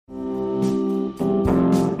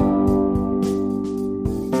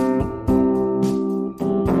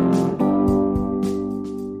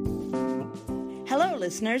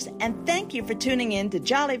listeners, and thank you for tuning in to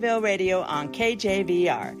Jollyville Radio on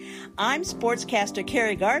KJVR. I'm sportscaster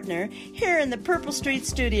Carrie Gardner here in the Purple Street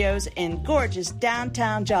Studios in gorgeous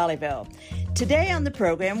downtown Jollyville. Today on the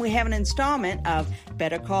program, we have an installment of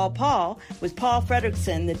Better Call Paul with Paul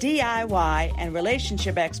Fredrickson, the DIY and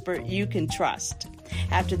relationship expert you can trust.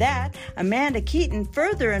 After that, Amanda Keaton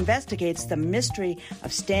further investigates the mystery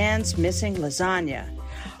of Stan's missing lasagna.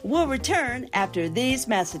 We'll return after these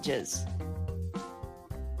messages.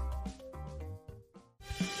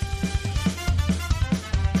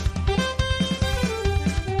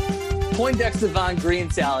 Poindexter Von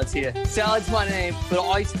Green Salads here. Salad's my name, but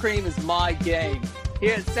ice cream is my game.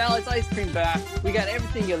 Here at Salad's Ice Cream Bar, we got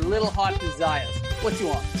everything your little heart desires. What you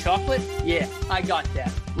want? Chocolate? Yeah, I got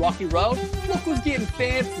that. Rocky Road? Look who's getting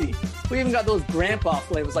fancy. We even got those grandpa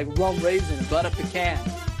flavors like rum raisin and butter pecan.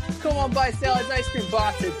 Come on by Salad's Ice Cream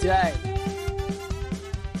Bar today.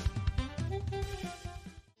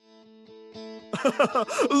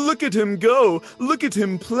 Look at him go! Look at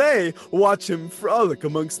him play! Watch him frolic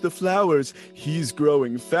amongst the flowers. He's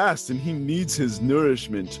growing fast and he needs his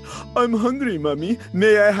nourishment. I'm hungry, Mummy.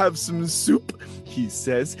 May I have some soup? He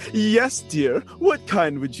says. Yes, dear. What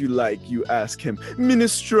kind would you like, you ask him.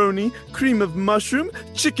 Minestrone, cream of mushroom,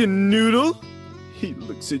 chicken noodle? He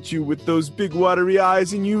looks at you with those big watery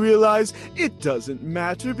eyes and you realize it doesn't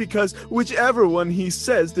matter because whichever one he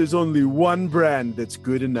says, there's only one brand that's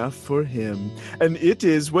good enough for him. And it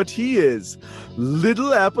is what he is.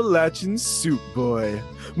 Little Appalachian Soup Boy.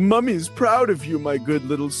 Mummy's proud of you, my good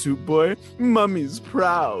little soup boy. Mummy's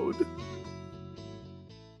proud.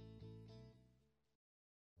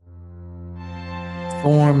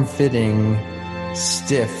 Form-fitting,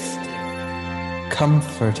 stiff,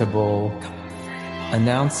 comfortable.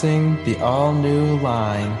 Announcing the all-new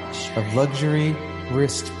line of luxury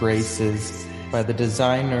wrist braces by the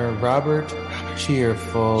designer Robert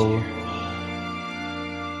Cheerful.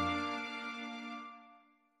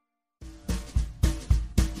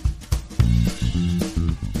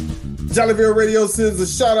 Jollyville Radio sends a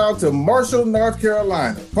shout out to Marshall, North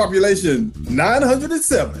Carolina. Population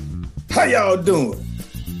 907. How y'all doing?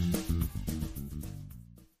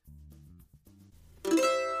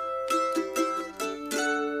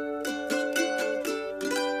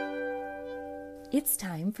 It's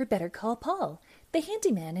time for Better Call Paul, the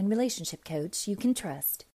handyman and relationship coach you can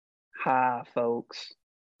trust. Hi, folks.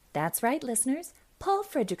 That's right, listeners. Paul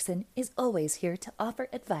Fredrickson is always here to offer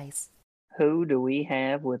advice. Who do we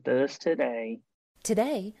have with us today?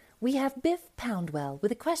 Today, we have Biff Poundwell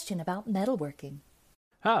with a question about metalworking.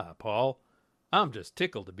 Hi, Paul. I'm just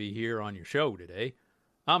tickled to be here on your show today.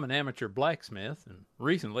 I'm an amateur blacksmith, and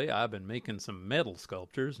recently I've been making some metal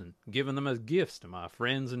sculptures and giving them as gifts to my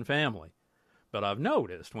friends and family. But I've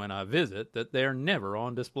noticed when I visit that they're never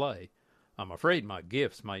on display. I'm afraid my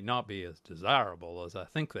gifts might not be as desirable as I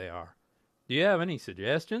think they are. Do you have any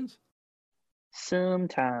suggestions?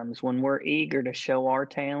 Sometimes when we're eager to show our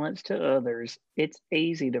talents to others, it's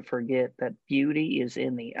easy to forget that beauty is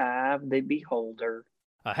in the eye of the beholder.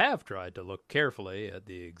 I have tried to look carefully at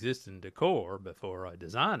the existing decor before I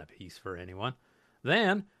design a piece for anyone.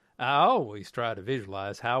 Then, I always try to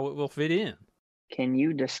visualize how it will fit in. Can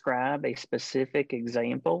you describe a specific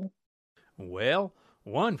example? Well,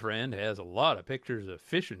 one friend has a lot of pictures of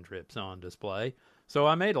fishing trips on display, so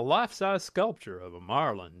I made a life-size sculpture of a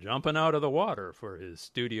marlin jumping out of the water for his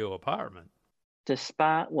studio apartment.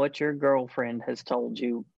 Despite what your girlfriend has told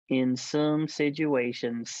you, in some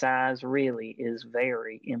situations, size really is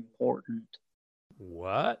very important.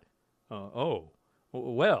 What?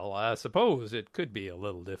 Well, I suppose it could be a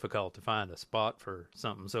little difficult to find a spot for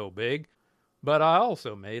something so big. But I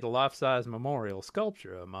also made a life-size memorial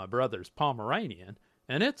sculpture of my brother's Pomeranian,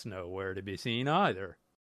 and it's nowhere to be seen either.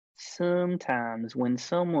 Sometimes when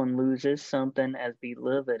someone loses something as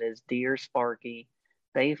beloved as dear Sparky,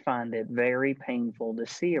 they find it very painful to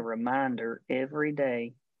see a reminder every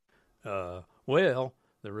day. Well,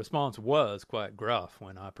 the response was quite gruff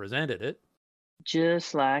when I presented it.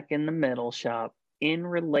 Just like in the metal shop, in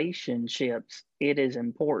relationships, it is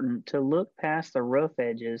important to look past the rough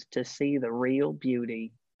edges to see the real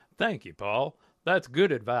beauty. Thank you, Paul. That's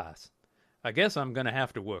good advice. I guess I'm going to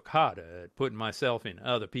have to work harder at putting myself in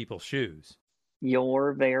other people's shoes.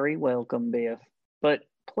 You're very welcome, Biff. But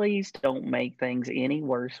please don't make things any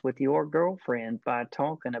worse with your girlfriend by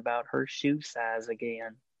talking about her shoe size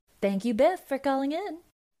again. Thank you, Biff, for calling in.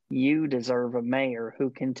 You deserve a mayor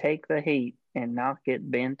who can take the heat and not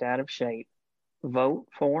get bent out of shape. Vote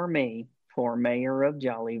for me for mayor of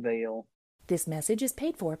Jollyville. This message is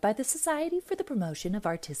paid for by the Society for the Promotion of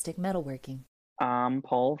Artistic Metalworking. I'm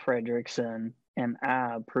Paul Fredrickson, and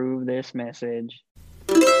I approve this message.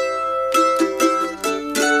 Better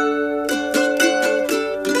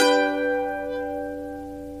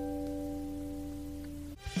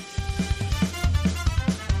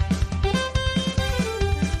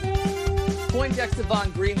Poindexter Von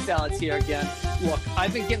Green Salads here again. Look,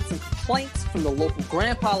 I've been getting some complaints from the local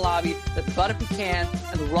grandpa lobby that the butter pecan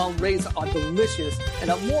and the round raisin are delicious and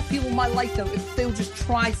that more people might like them if they would just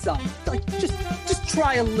try some. Like, just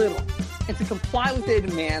try a little. And to comply with their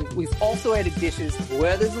demand, we've also added dishes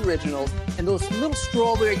where there's originals and those little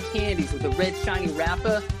strawberry candies with the red shiny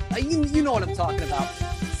wrapper. You know what I'm talking about.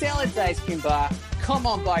 Salad's Ice Cream Bar. Come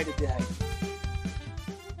on by today.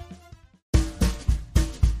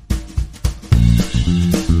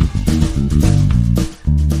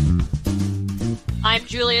 I'm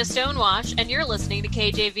Julia Stonewash, and you're listening to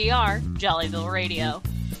KJVR, Jollyville Radio.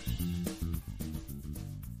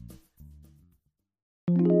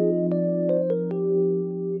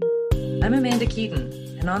 I'm Amanda Keaton,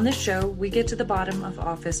 and on this show, we get to the bottom of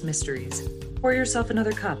office mysteries. Pour yourself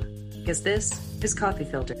another cup, because this is Coffee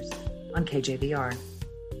Filters on KJVR.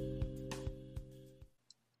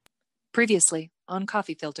 Previously on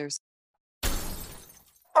Coffee Filters.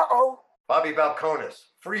 Uh-oh. Bobby Balcones,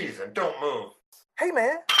 freeze and don't move. Hey,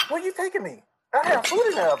 man, where you taking me? I have food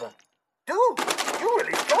in the oven. Dude, you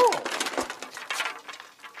really strong.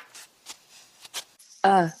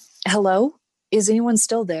 Hello? Is anyone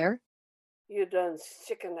still there? You done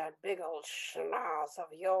sticking that big old schnoz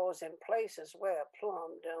of yours in places where a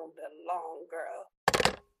plum don't belong, girl.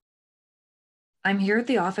 I'm here at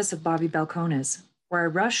the office of Bobby Balcones, where I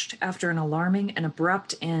rushed after an alarming and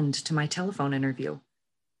abrupt end to my telephone interview.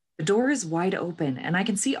 The door is wide open, and I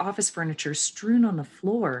can see office furniture strewn on the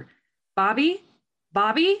floor. Bobby?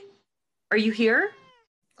 Bobby? Are you here?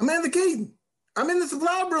 Amanda Keaton, I'm in the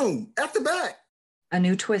supply room, at the back. A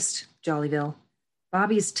new twist, Jollyville.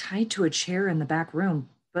 Bobby is tied to a chair in the back room,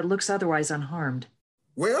 but looks otherwise unharmed.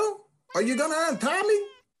 Well, are you gonna untie me?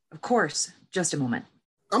 Of course. Just a moment.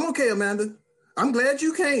 I'm okay, Amanda. I'm glad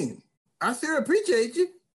you came. I sure appreciate you.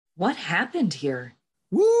 What happened here?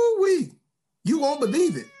 Woo-wee. You won't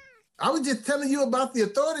believe it. I was just telling you about the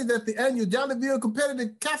authorities at the annual Jollyville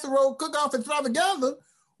Competitive Casserole Cook-Off Extravaganza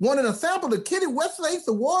wanted a sample of Kitty Westlake's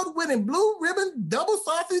award-winning blue ribbon double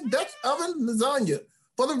sausage Dutch oven lasagna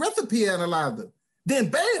for the recipe analyzer. Then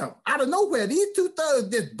bam, out of nowhere, these two thugs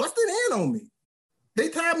just busted in on me. They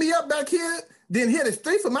tied me up back here, then headed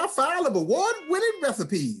straight for my file of award-winning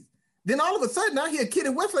recipes. Then all of a sudden, I hear Kitty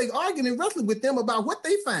Westlake arguing and wrestling with them about what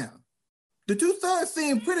they found. The two thugs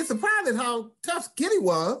seemed pretty surprised at how tough Kitty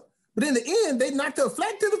was, but in the end, they knocked her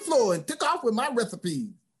flat to the floor and took off with my recipes.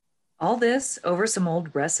 All this over some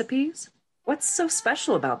old recipes? What's so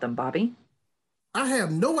special about them, Bobby? I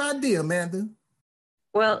have no idea, Amanda.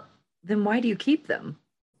 Well, then why do you keep them?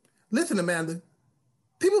 Listen, Amanda,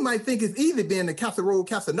 people might think it's easy being a casserole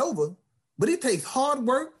Casanova, but it takes hard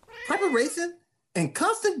work, preparation, and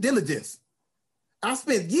constant diligence. I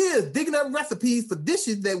spent years digging up recipes for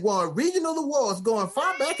dishes that won regional awards going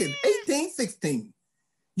far back in 1816.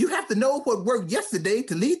 You have to know what worked yesterday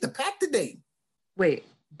to lead the pack today. Wait,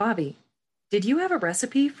 Bobby, did you have a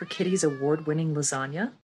recipe for Kitty's award-winning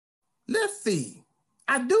lasagna? Let's see.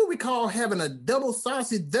 I do recall having a double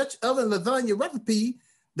sausage Dutch oven lasagna recipe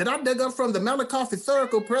that I dug up from the Malakoff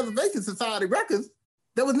Historical Preservation Society records.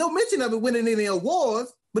 There was no mention of it winning any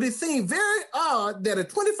awards, but it seemed very odd that a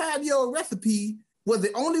 25-year-old recipe was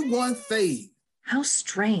the only one saved. How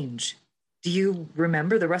strange. Do you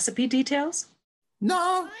remember the recipe details?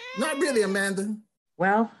 No, not really, Amanda.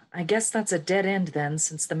 Well, I guess that's a dead end then,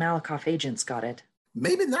 since the Malakoff agents got it.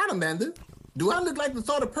 Maybe not, Amanda. Do I look like the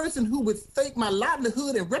sort of person who would stake my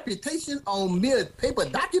livelihood and reputation on mere paper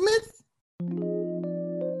documents?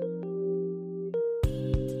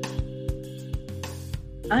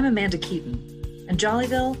 I'm Amanda Keaton, and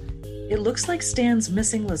Jollyville, it looks like Stan's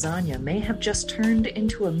missing lasagna may have just turned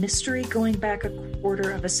into a mystery going back a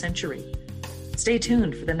quarter of a century. Stay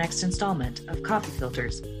tuned for the next installment of Coffee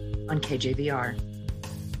Filters on KJVR.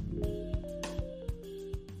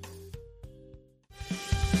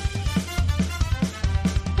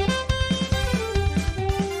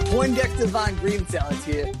 Poindexter Von Green Salads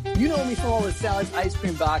here. You know me from all the Salad's Ice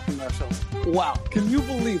Cream Bar commercials. Wow, can you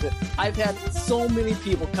believe it? I've had so many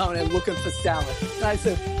people coming in looking for salad. And I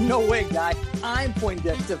said, no way, guy. I'm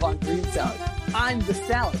Poindexter Von Green Salad. I'm the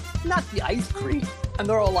salad, not the ice cream. And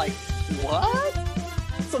they're all like, what?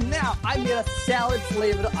 So now I made a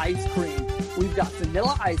salad-flavored ice cream. We've got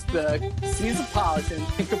vanilla iceberg,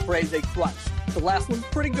 Caesarpolitan, and caprese crunch. The last one's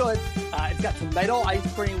pretty good. It's got tomato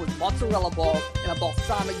ice cream with mozzarella balls and a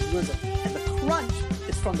balsamic drizzle. And the crunch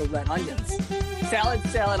is from the red onions.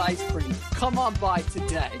 Salad ice cream. Come on by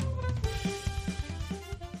today.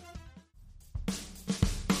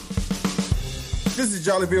 This is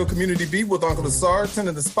Jollyville Community Beat with Uncle Asar,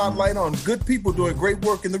 turning the spotlight on good people doing great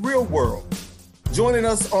work in the real world. Joining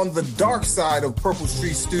us on the dark side of Purple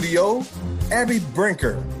Street Studio, Abby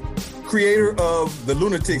Brinker, creator of the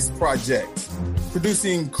Lunatics Project,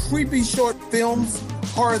 producing creepy short films,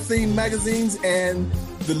 horror-themed magazines, and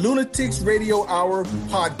the Lunatics Radio Hour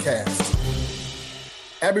podcast.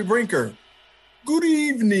 Abby Brinker, good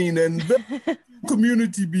evening and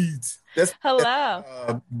Community Beat.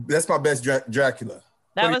 Hello. That's my best Dracula.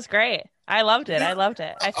 That was great. I loved it.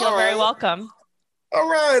 I feel very welcome. All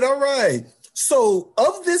right. So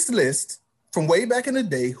of this list from way back in the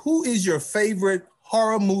day, who is your favorite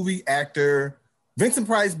horror movie actor? Vincent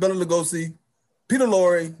Price, Bela Lugosi, Peter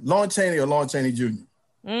Lorre, Lon Chaney, or Lon Chaney Jr.?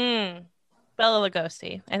 Bela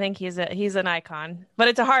Lugosi. I think he's an icon,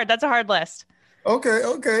 but that's a hard list.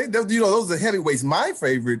 Okay. Those are heavyweights. My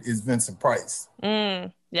favorite is Vincent Price.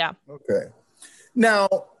 Yeah. Okay. Now,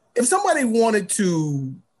 if somebody wanted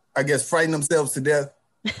to, I guess, frighten themselves to death,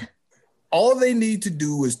 all they need to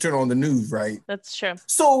do is turn on the news, right? That's true.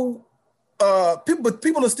 So,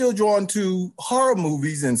 people are still drawn to horror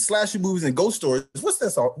movies and slasher movies and ghost stories. What's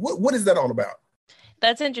that all? What is that all about?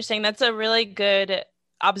 That's interesting. That's a really good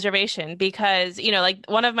observation because, like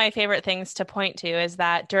one of my favorite things to point to is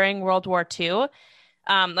that during World War II,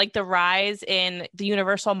 like the rise in the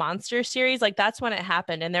Universal Monsters series, like that's when it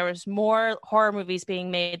happened. And there was more horror movies being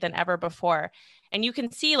made than ever before. And you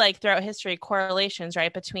can see like throughout history correlations,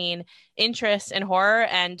 right, between interest in horror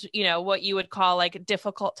and, what you would call like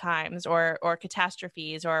difficult times or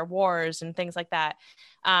catastrophes or wars and things like that.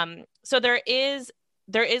 So there is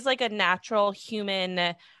like a natural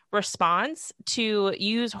human response to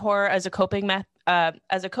use horror as a coping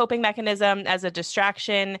mechanism, as a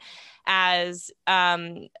distraction, as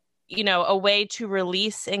a way to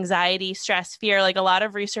release anxiety, stress, fear. Like a lot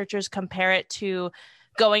of researchers compare it to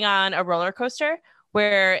going on a roller coaster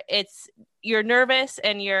where you're nervous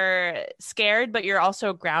and you're scared, but you're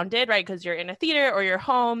also grounded, right? Because you're in a theater or you're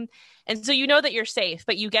home. And so you know that you're safe,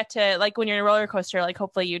 but you get to, like when you're in a roller coaster, like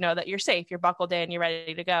hopefully you know that you're safe, you're buckled in, you're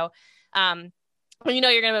ready to go. When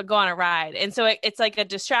you're going to go on a ride. And so it's like a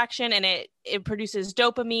distraction and it produces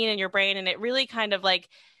dopamine in your brain. And it really kind of like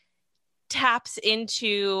taps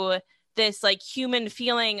into this like human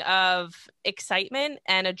feeling of excitement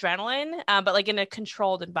and adrenaline, but like in a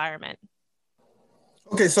controlled environment.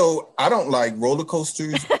 Okay, so I don't like roller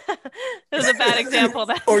coasters. This is a bad example.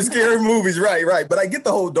 Or scary movies, right. But I get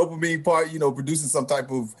the whole dopamine part, producing some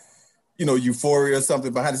type of, euphoria or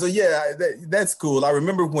something behind it. So yeah, that's cool. I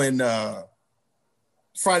remember when Nightmare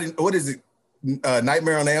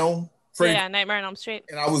on Elm? Yeah, Nightmare on Elm Street.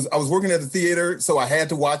 And I was working at the theater, so I had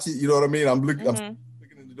to watch it. You know what I mean? I'm looking in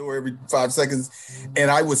the door every 5 seconds, and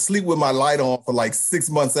I would sleep with my light on for like 6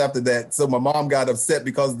 months after that. So my mom got upset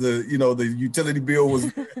because the utility bill was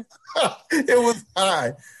it was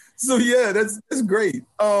high. So yeah, that's great.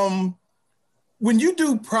 When you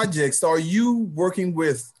do projects, are you working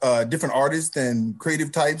with different artists and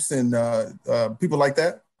creative types and people like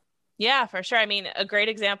that? Yeah, for sure. I mean, a great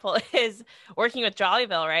example is working with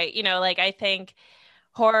Jollyville, right? Like I think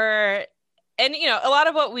horror and, a lot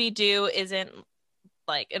of what we do isn't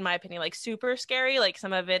like, in my opinion, like super scary. Like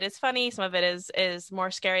some of it is funny. Some of it is more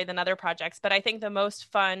scary than other projects. But I think the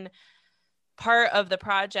most fun part of the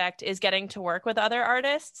project is getting to work with other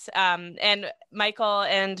artists. And Michael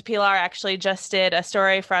and Pilar actually just did a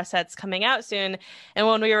story for us that's coming out soon. And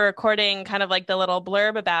when we were recording kind of like the little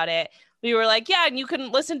blurb about it, we were like, yeah, and you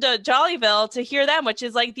can listen to Jollyville to hear them, which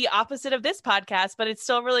is like the opposite of this podcast, but it's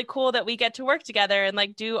still really cool that we get to work together and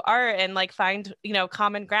like do art and like find,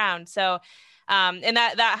 common ground. So, and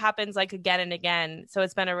that happens like again and again. So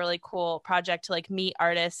it's been a really cool project to like meet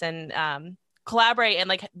artists and collaborate and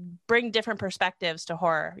like bring different perspectives to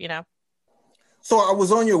horror, So I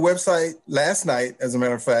was on your website last night, as a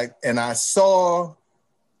matter of fact, and I saw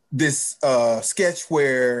this sketch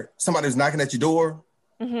where somebody was knocking at your door.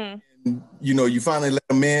 Mm-hmm. You finally let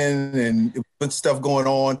them in and a bunch of stuff going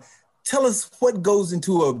on. Tell us what goes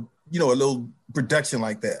into a little production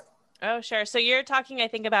like that. Oh, sure. So you're talking, I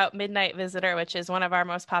think, about Midnight Visitor, which is one of our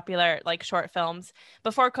most popular like short films.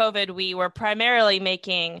 Before COVID, we were primarily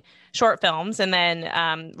making short films and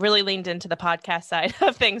then really leaned into the podcast side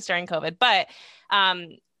of things during COVID. But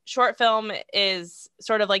short film is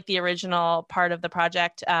sort of like the original part of the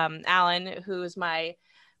project. Alan, who's my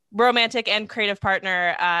romantic and creative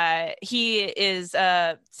partner, he is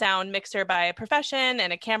a sound mixer by profession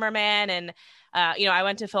and a cameraman. And, I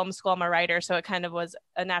went to film school, I'm a writer, so it kind of was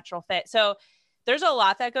a natural fit. So there's a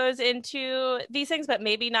lot that goes into these things, but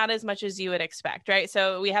maybe not as much as you would expect, right?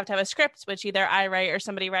 So we have to have a script, which either I write or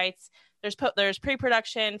somebody writes. There's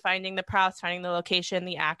pre-production, finding the props, finding the location,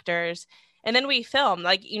 the actors, and then we film.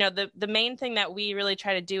 Like, the main thing that we really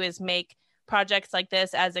try to do is make projects like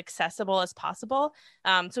this as accessible as possible.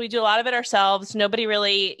 So we do a lot of it ourselves. Nobody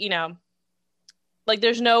really, like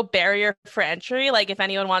there's no barrier for entry. Like if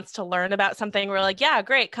anyone wants to learn about something, we're like, yeah,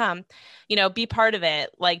 great, come, be part of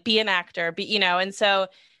it, like be an actor, and so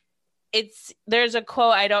there's a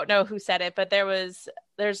quote, I don't know who said it, but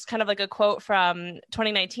there's kind of like a quote from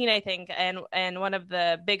 2019, I think. And one of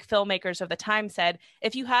the big filmmakers of the time said,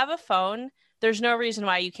 if you have a phone, there's no reason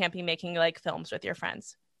why you can't be making like films with your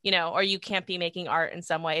friends, or you can't be making art in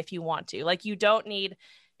some way if you want to. Like you don't need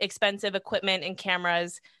expensive equipment and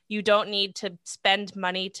cameras. You don't need to spend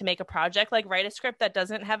money to make a project. Like write a script that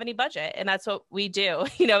doesn't have any budget. And that's what we do,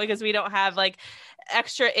 because we don't have like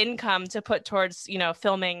extra income to put towards,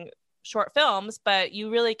 filming short films, but you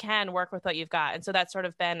really can work with what you've got. And so that's sort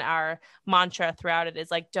of been our mantra throughout it, is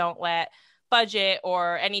like, don't let budget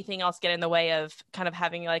or anything else get in the way of kind of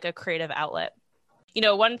having like a creative outlet.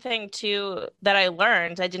 One thing too that I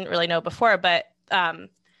learned, I didn't really know before, but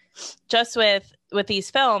just with these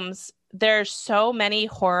films, there's so many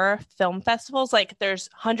horror film festivals. Like there's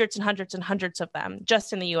hundreds and hundreds and hundreds of them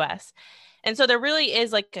just in the US. And so there really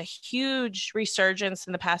is like a huge resurgence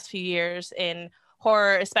in the past few years in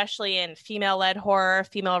horror, especially in female-led horror,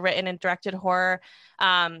 female-written and directed horror,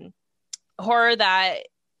 horror that,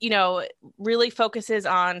 really focuses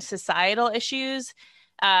on societal issues.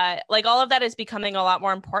 Like all of that is becoming a lot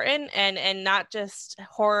more important, and not just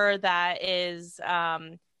horror that is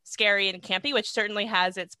scary and campy, which certainly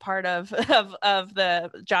has its part of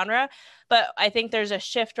the genre. But I think there's a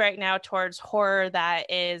shift right now towards horror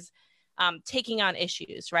that is taking on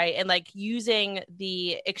issues, right? And like using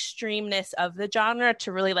the extremeness of the genre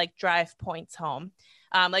to really like drive points home.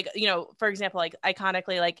 For example, like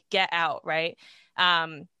iconically, like Get Out, right?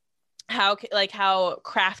 How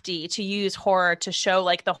crafty to use horror to show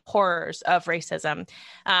like the horrors of racism.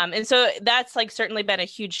 And so that's like certainly been a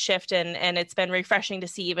huge shift, and it's been refreshing to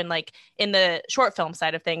see even like in the short film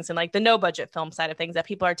side of things and like the no budget film side of things that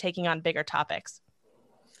people are taking on bigger topics.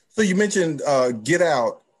 So you mentioned Get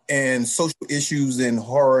Out and social issues in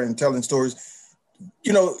horror and telling stories.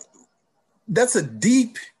 That's a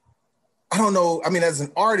deep, I don't know. I mean, as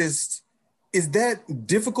an artist, is that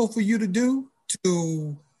difficult for you to do,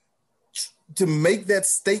 to make that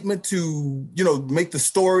statement, to, make the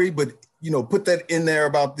story, but, put that in there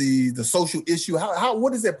about the social issue?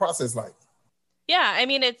 What is that process like? Yeah, I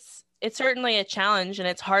mean, it's certainly a challenge, and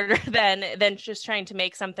it's harder than just trying to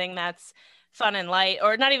make something that's fun and light,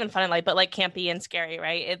 or not even fun and light, but like campy and scary,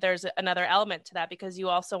 right? There's another element to that, because you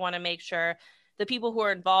also want to make sure the people who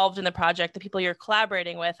are involved in the project, the people you're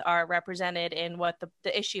collaborating with, are represented in what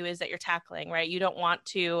the issue is that you're tackling, right? You don't want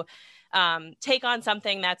to take on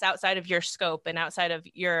something that's outside of your scope and outside of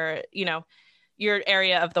your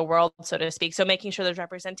area of the world, so to speak. So making sure there's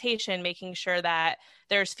representation, making sure that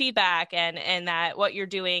there's feedback, and that what you're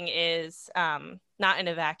doing is not in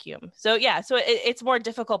a vacuum. So yeah, so it's more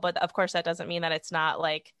difficult, but of course that doesn't mean that it's not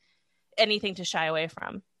like anything to shy away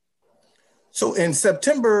from. So in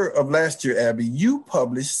September of last year, Abby, you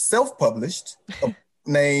self-published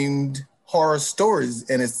named Horror Stories,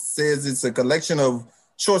 and it says it's a collection of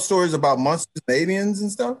short stories about monsters and aliens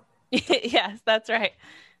and stuff? Yes, that's right.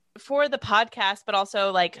 For the podcast, but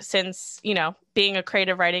also like since, being a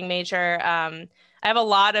creative writing major, I have a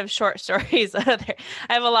lot of short stories. I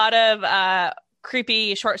have a lot of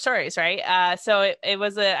creepy short stories, right? So it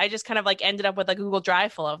was I just kind of like ended up with a Google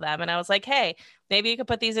Drive full of them. And I was like, hey, maybe you could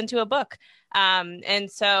put these into a book.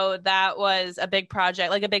 And so that was a big project,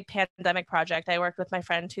 like a big pandemic project. I worked with my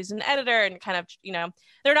friend who's an editor, and kind of,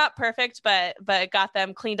 they're not perfect, but got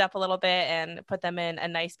them cleaned up a little bit and put them in a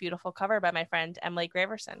nice, beautiful cover by my friend, Emily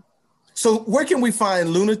Graverson. So where can we find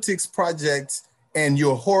Lunatics Project and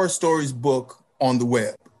your Horror Stories book on the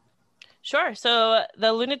web? Sure. So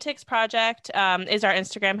the Lunatics Project is our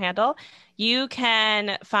Instagram handle. You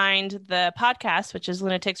can find the podcast, which is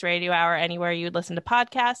Lunatics Radio Hour, anywhere you would listen to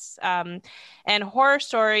podcasts. And Horror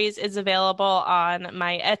Stories is available on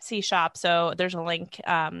my Etsy shop. So there's a link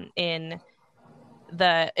in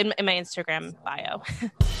my Instagram bio.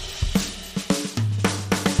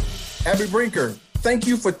 Abby Brinker, thank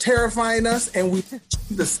you for terrifying us, and we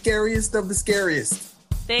the scariest of the scariest.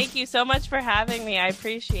 Thank you so much for having me. I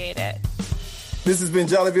appreciate it. This has been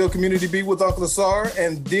Jollyville Community Beat with Uncle Asar,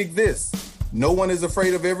 and dig this. No one is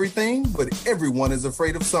afraid of everything, but everyone is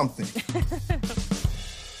afraid of something.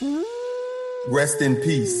 Rest in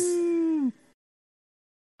peace.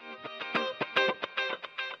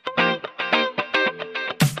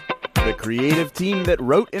 The creative team that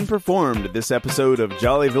wrote and performed this episode of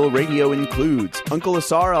Jollyville Radio includes Uncle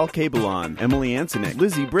Asar Al-Kabalon, Emily Antonek,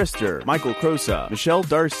 Lizzie Brister, Michael Crosa, Michelle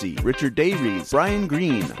Darcy, Richard Dayries, Brian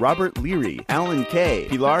Green, Robert Leary, Alan Kay,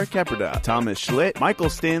 Pilar Caprada, Thomas Schlitt, Michael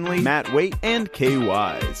Stanley, Matt Waite, and Kay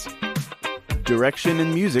Wise. Direction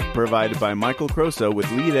and music provided by Michael Crosa with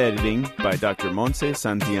lead editing by Dr. Montse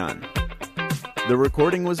Santillan. The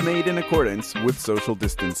recording was made in accordance with social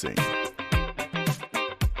distancing.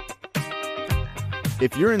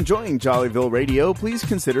 If you're enjoying Jollyville Radio, please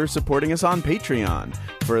consider supporting us on Patreon.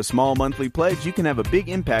 For a small monthly pledge, you can have a big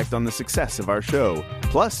impact on the success of our show.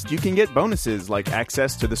 Plus, you can get bonuses like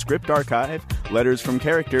access to the script archive, letters from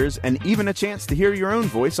characters, and even a chance to hear your own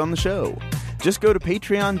voice on the show. Just go to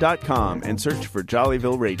patreon.com and search for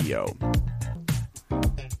Jollyville Radio.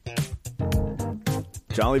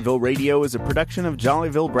 Jollyville Radio is a production of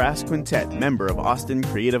Jollyville Brass Quintet, member of Austin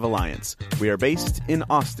Creative Alliance. We are based in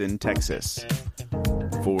Austin, Texas.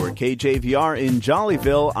 For KJVR in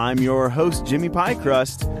Jollyville, I'm your host, Jimmy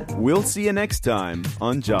Piecrust. We'll see you next time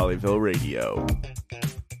on Jollyville Radio.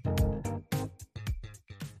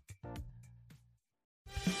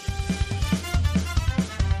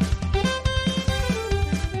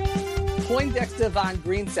 Poindexter Von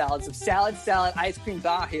Green Salads of Salad Ice Cream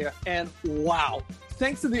Bar here, and wow!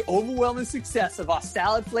 Thanks to the overwhelming success of our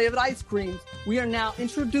salad-flavored ice creams, we are now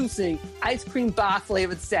introducing ice cream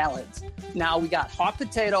bar-flavored salads. Now we got hot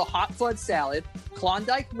potato, hot fudge salad,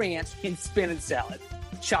 Klondike Ranch, and spinach salad,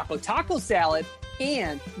 Choco Taco salad,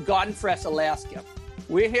 and Garden Fresh Alaska.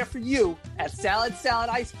 We're here for you at Salad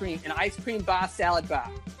Ice Cream and Ice Cream Bar Salad Bar.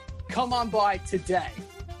 Come on by today.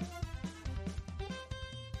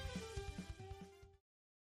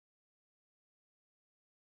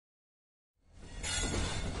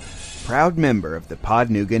 Proud member of the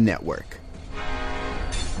Podnuga Network.